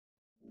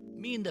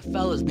Me and the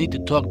fellas need to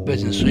talk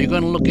business, so you're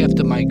gonna look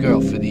after my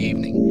girl for the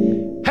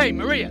evening. Hey,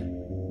 Maria,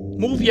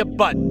 move your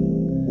butt.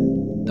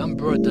 Dumb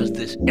broad does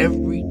this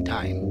every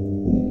time.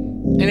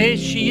 And here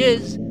she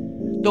is,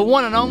 the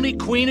one and only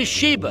Queen of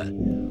Sheba.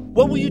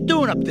 What were you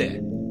doing up there?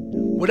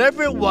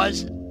 Whatever it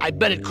was, I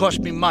bet it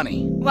cost me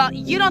money. Well,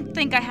 you don't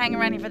think I hang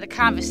around here for the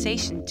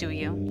conversation, do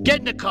you? Get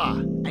in the car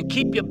and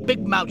keep your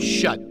big mouth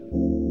shut.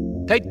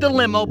 Take the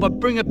limo,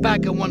 but bring it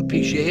back in one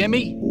piece, you hear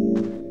me?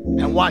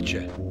 And watch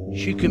her.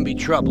 She can be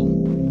trouble.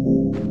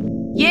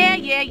 Yeah.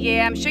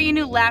 I'm sure your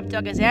new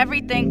lapdog has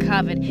everything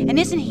covered. And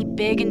isn't he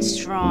big and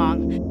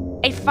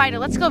strong? Hey, Fighter,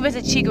 let's go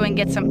visit Chico and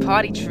get some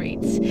party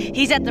treats.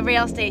 He's at the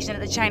rail station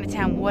at the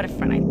Chinatown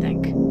waterfront, I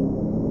think.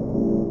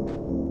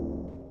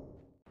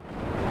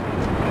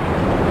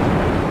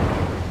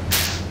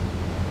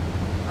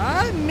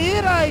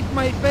 Mira, it's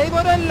my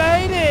favorite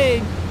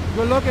lady.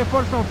 You're looking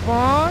for some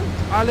fun?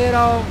 A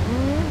little,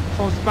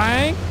 some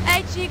spank?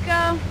 Hey,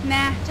 Chico.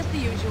 Nah, just the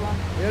usual.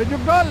 Here you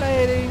go,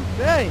 lady.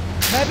 Hey,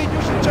 maybe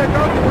you should check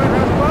out the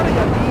warehouse party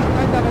at these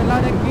kind of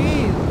Atlantic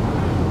Keys.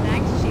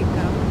 Thanks,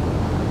 Chico.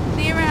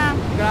 See you around.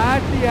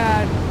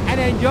 Gracias. And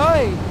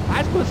enjoy.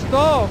 That's good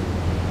stuff.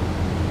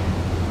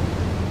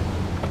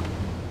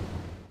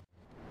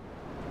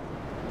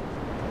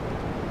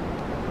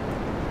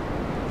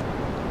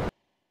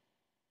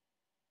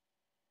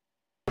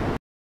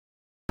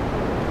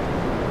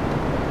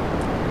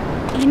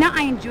 You know,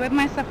 I enjoyed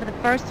myself for the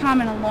first time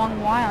in a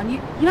long while, and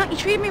you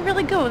treated me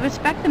really good with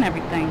respect and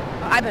everything.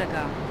 Well, I better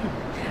go.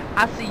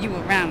 I'll see you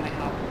around, I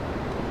hope.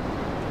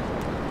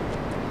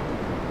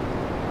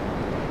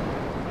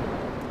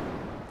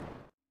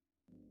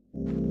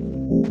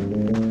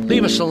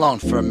 Leave us alone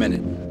for a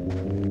minute.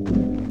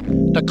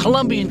 The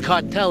Colombian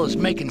Cartel is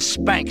making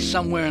spank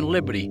somewhere in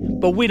Liberty,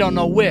 but we don't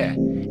know where.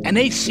 And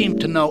they seem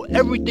to know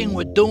everything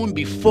we're doing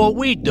before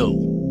we do.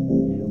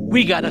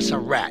 We got us a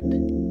rat.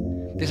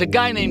 There's a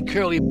guy named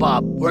Curly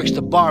Bob, works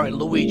the bar at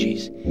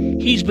Luigi's.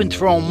 He's been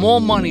throwing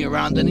more money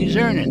around than he's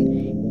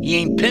earning. He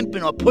ain't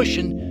pimping or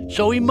pushing,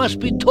 so he must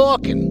be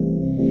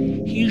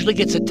talking. He usually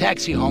gets a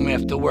taxi home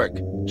after work,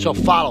 so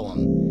follow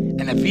him.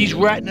 And if he's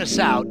ratting us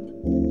out,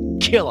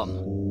 kill him.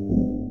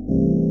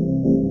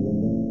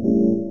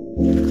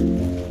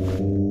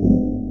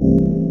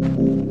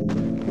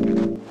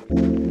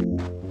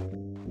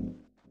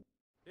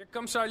 Here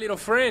comes our little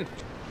friend,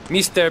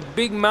 Mr.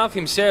 Big Mouth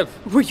himself.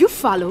 Were you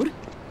followed?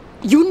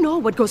 You know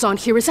what goes on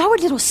here is our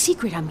little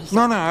secret, amigo.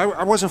 No,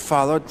 I wasn't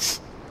followed.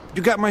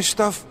 You got my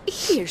stuff?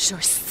 Here's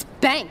your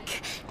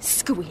spank,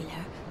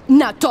 squealer.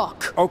 Now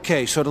talk.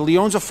 Okay, so the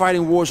Leones are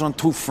fighting wars on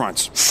two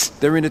fronts.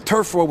 They're in a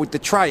turf war with the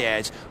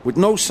Triads, with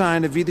no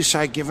sign of either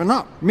side giving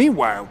up.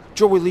 Meanwhile,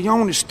 Joey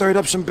Leone has stirred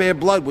up some bad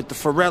blood with the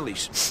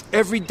Forellis.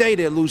 Every day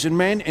they're losing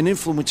men and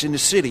influence in the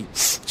city.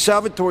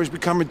 Salvatore's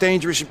becoming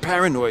dangerous and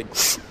paranoid.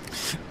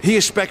 He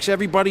expects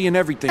everybody and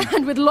everything.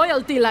 And with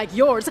loyalty like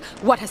yours,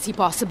 what has he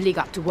possibly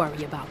got to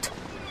worry about?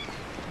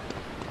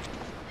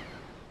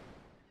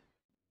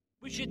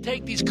 We should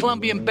take these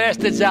Colombian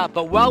bastards out,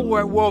 but while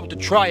we're at war with the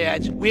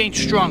Triads, we ain't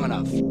strong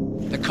enough.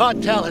 The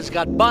cartel has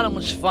got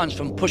bottomless funds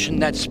from pushing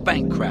that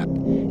spank crap.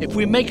 If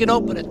we make an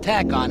open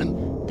attack on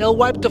them, they'll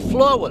wipe the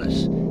floor with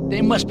us.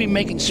 They must be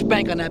making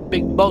spank on that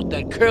big boat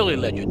that Curly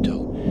led you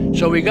to.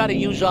 So we gotta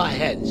use our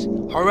heads,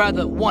 or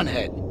rather one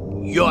head,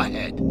 your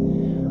head.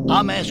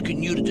 I'm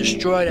asking you to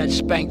destroy that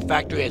spank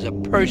factory as a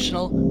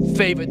personal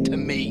favor to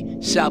me,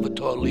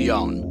 Salvatore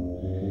Leone.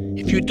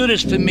 If you do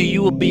this for me,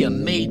 you will be a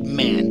made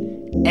man.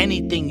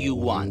 Anything you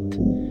want.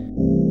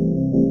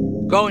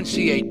 Go and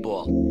see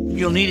 8-Ball.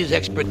 You'll need his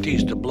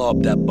expertise to blow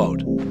up that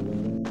boat.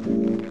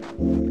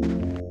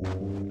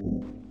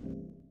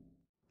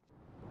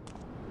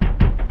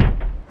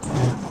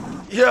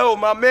 Yo,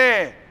 my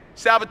man.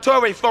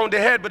 Salvatore phoned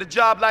ahead, but a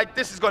job like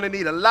this is gonna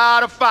need a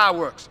lot of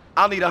fireworks.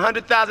 I'll need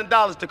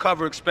 $100,000 to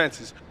cover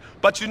expenses.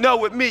 But you know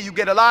with me, you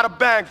get a lot of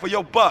bang for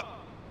your buck.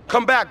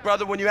 Come back,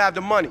 brother, when you have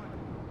the money.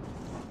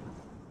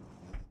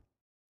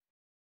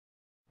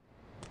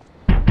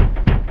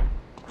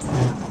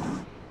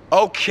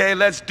 Okay,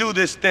 let's do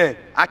this then.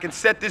 I can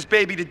set this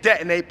baby to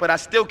detonate, but I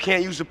still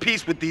can't use a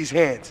piece with these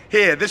hands.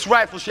 Here, this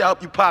rifle should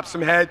help you pop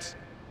some heads.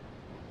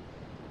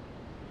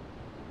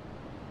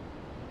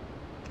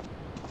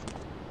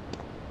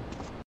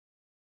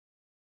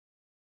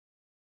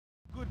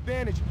 Good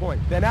vantage point.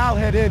 Then I'll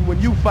head in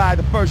when you fire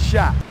the first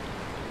shot.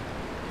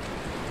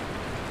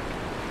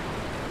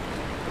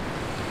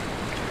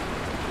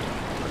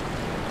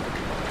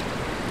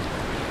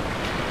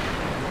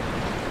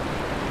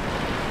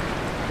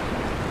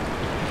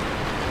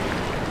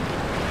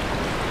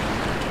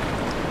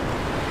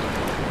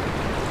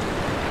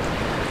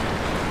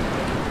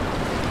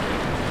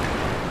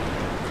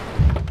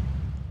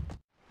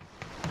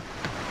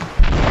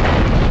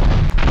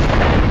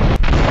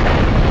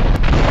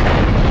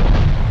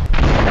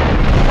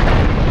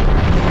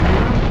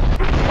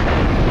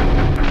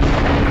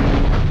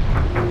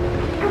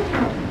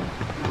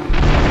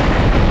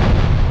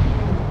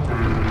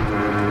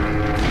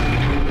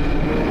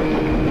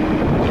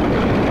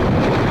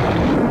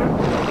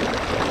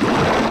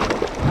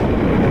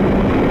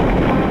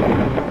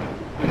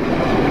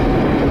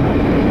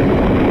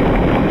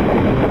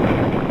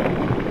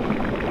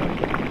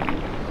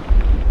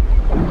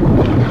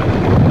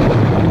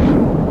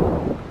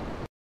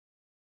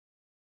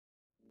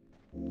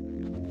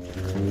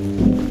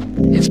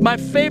 It's my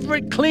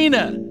favorite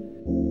cleaner.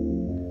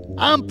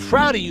 I'm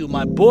proud of you,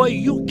 my boy.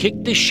 You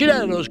kicked the shit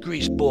out of those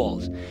grease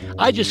balls.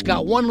 I just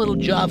got one little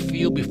job for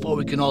you before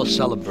we can all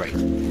celebrate.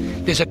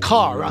 There's a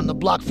car around the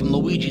block from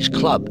Luigi's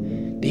club.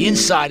 The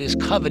inside is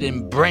covered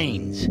in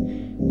brains.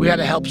 We had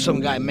to help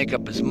some guy make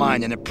up his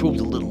mind, and it proved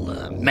a little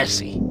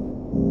messy.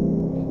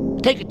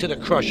 Take it to the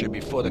crusher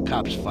before the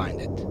cops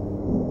find it.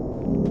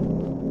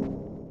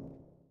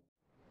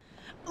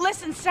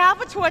 Listen,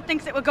 Salvatore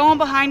thinks that we're going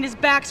behind his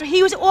back, so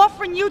he was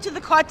offering you to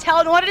the cartel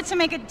in order to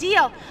make a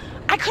deal.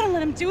 I couldn't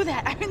let him do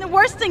that. I mean, the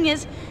worst thing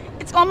is,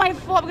 it's all my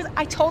fault because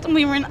I told him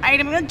we were an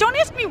item. Don't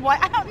ask me why,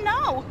 I don't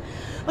know.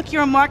 Look,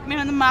 you're a marked man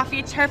on the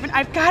mafia turf, and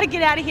I've got to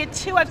get out of here,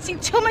 too. I've seen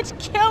too much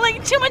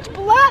killing, too much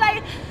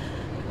blood.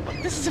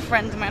 Look, this is a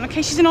friend of mine,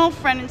 okay? She's an old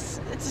friend, it's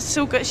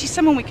so good. She's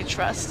someone we could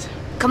trust.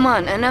 Come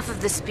on, enough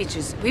of the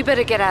speeches. We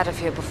better get out of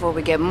here before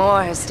we get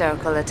more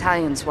hysterical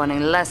Italians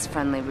wanting less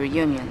friendly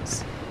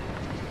reunions.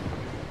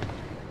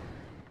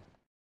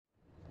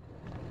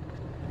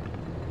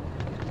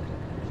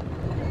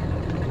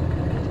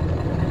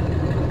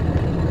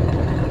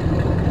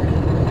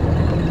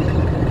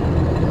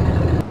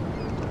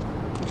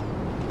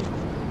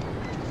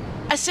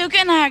 Asuka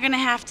and I are gonna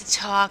have to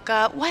talk.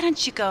 Why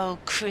don't you go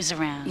cruise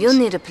around? You'll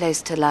need a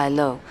place to lie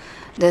low.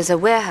 There's a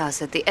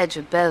warehouse at the edge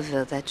of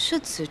Belleville that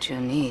should suit your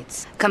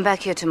needs. Come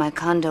back here to my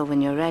condo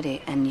when you're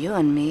ready, and you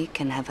and me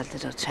can have a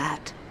little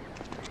chat.